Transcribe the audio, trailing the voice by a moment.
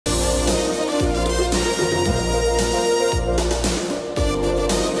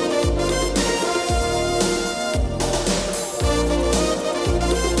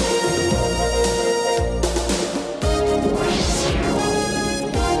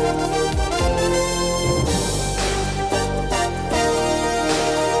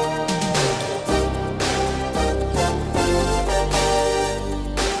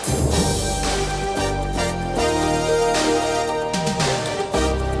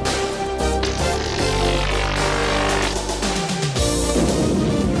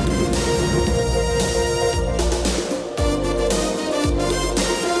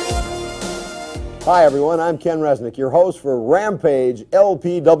Hi everyone, I'm Ken Resnick, your host for Rampage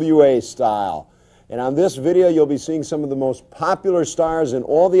LPWA style. And on this video you'll be seeing some of the most popular stars in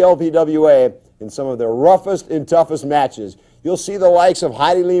all the LPWA in some of their roughest and toughest matches. You'll see the likes of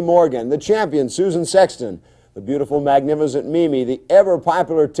Heidi Lee Morgan, the champion Susan Sexton, the beautiful magnificent Mimi, the ever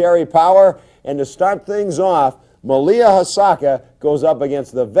popular Terri Power, and to start things off, Malia Hosaka goes up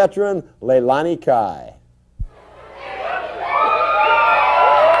against the veteran Leilani Kai.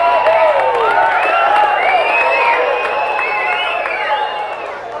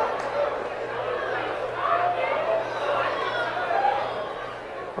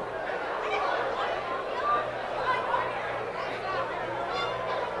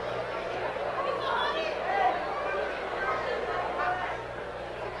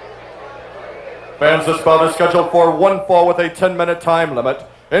 Fans, this bout is scheduled for one fall with a 10-minute time limit.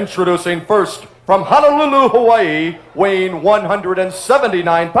 Introducing first, from Honolulu, Hawaii, weighing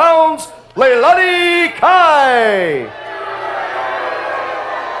 179 pounds, Leilani Kai.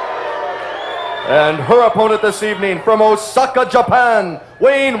 And her opponent this evening, from Osaka, Japan,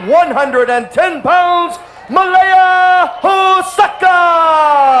 weighing 110 pounds, Malia Hosaka.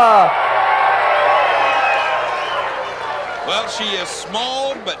 Well, she is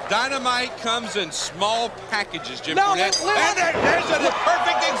small, but dynamite comes in small packages, Jim Cornette. And there's a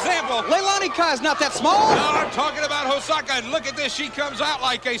perfect example. Leilani Kai is not that small. No, I'm talking about Hosaka, and look at this. She comes out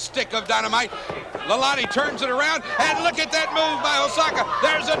like a stick of dynamite. Leilani turns it around, and look at that move by Hosaka.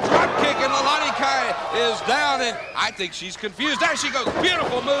 There's a drop kick, and Leilani Kai is down, and I think she's confused. There she goes.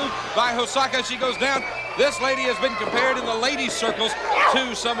 Beautiful move by Hosaka. She goes down. This lady has been compared in the ladies' circles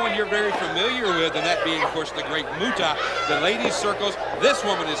to someone you're very familiar with, and that being, of course, the great Muta. The ladies' circles, this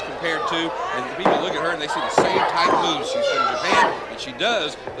woman is compared to, and people look at her and they see the same type moves. She's from Japan, and she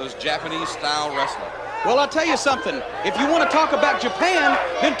does those Japanese-style wrestling. Well, I'll tell you something. If you want to talk about Japan,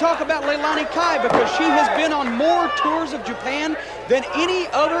 then talk about Leilani Kai, because she has been on more tours of Japan than any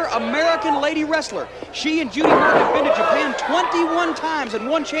other American lady wrestler. She and Judy Martin have been to Japan 21 times and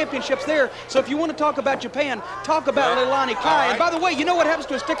won championships there. So if you want to talk about Japan, talk about Leilani Kai. And by the way, you know what happens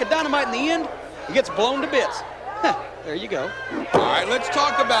to a stick of dynamite in the end? It gets blown to bits. There you go. All right, let's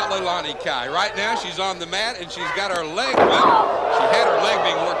talk about Leilani Kai. Right now, she's on the mat, and she's got her leg, well, she had her leg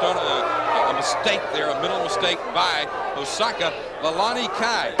being worked on, a mistake there, a mental mistake by Hosaka. Leilani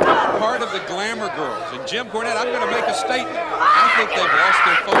Kai, part of the Glamour girls. And Jim Cornette, I'm going to make a statement. I think they've lost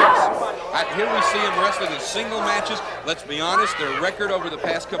their focus. Here we see them wrestling in single matches. Let's be honest, their record over the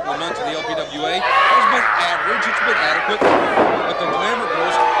past couple of months in the LPWA has been average. It's been adequate. But the Glamour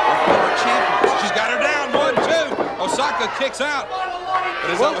girls are former champions. She's got her down, 1-2. Osaka kicks out.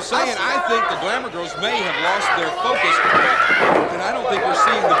 But as I was saying, I think the Glamour girls may have lost their focus, and I don't think we're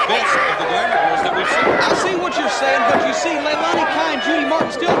seeing the best of the Glamour girls that we've seen. I see what you're saying, but you see Leilani Kai and Judy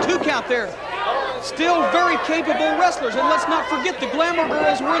Martin still 2 count there. Still very capable wrestlers, and let's not forget the Glamour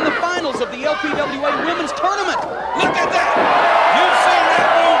girls were in the finals of the LPWA Women's Tournament. Look at that! You've seen that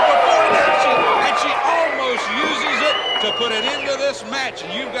move before now, and she almost uses it to put an end to this match, and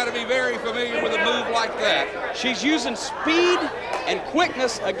you've got to be very familiar with a move like that. She's using speed and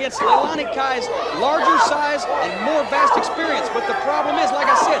quickness against Leilani Kai's larger size and more vast experience. But the problem is, like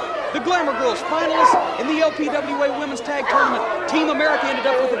I said, the Glamour Girls finalists in the LPWA Women's Tag Tournament. Team America ended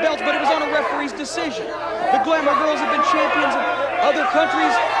up with the belts, but it was on a referee's decision. The Glamour Girls have been champions in other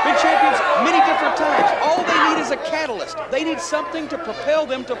countries, been champions many different times. All they need is a catalyst. They need something to propel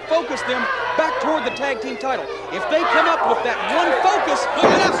them, to focus them back toward the tag team title. If they come up with that one focus,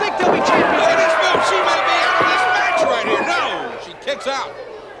 then I think they'll be champions. Look at this move. She may be out of this match right here. No, she kicks out.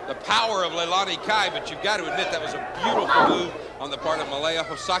 The power of Leilani Kai, but you've got to admit that was a beautiful move on the part of Malia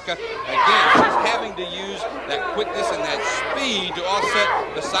Hosaka. Again, she's having to use that quickness and that speed to offset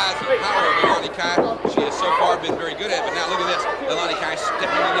the size and power of Leilani Kai. She has so far been very good at it, but now look at this. Leilani Kai stepping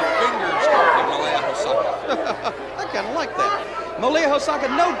in the fingers of Malia Hosaka. I kind of like that. Malia Hosaka,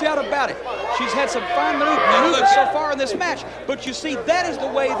 no doubt about it. She's had some fine maneuvers so far in this match, but you see, that is the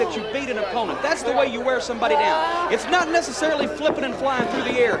way that you beat an opponent. That's the way you wear somebody down. It's not necessarily flipping and flying through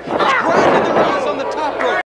the air. It's grinding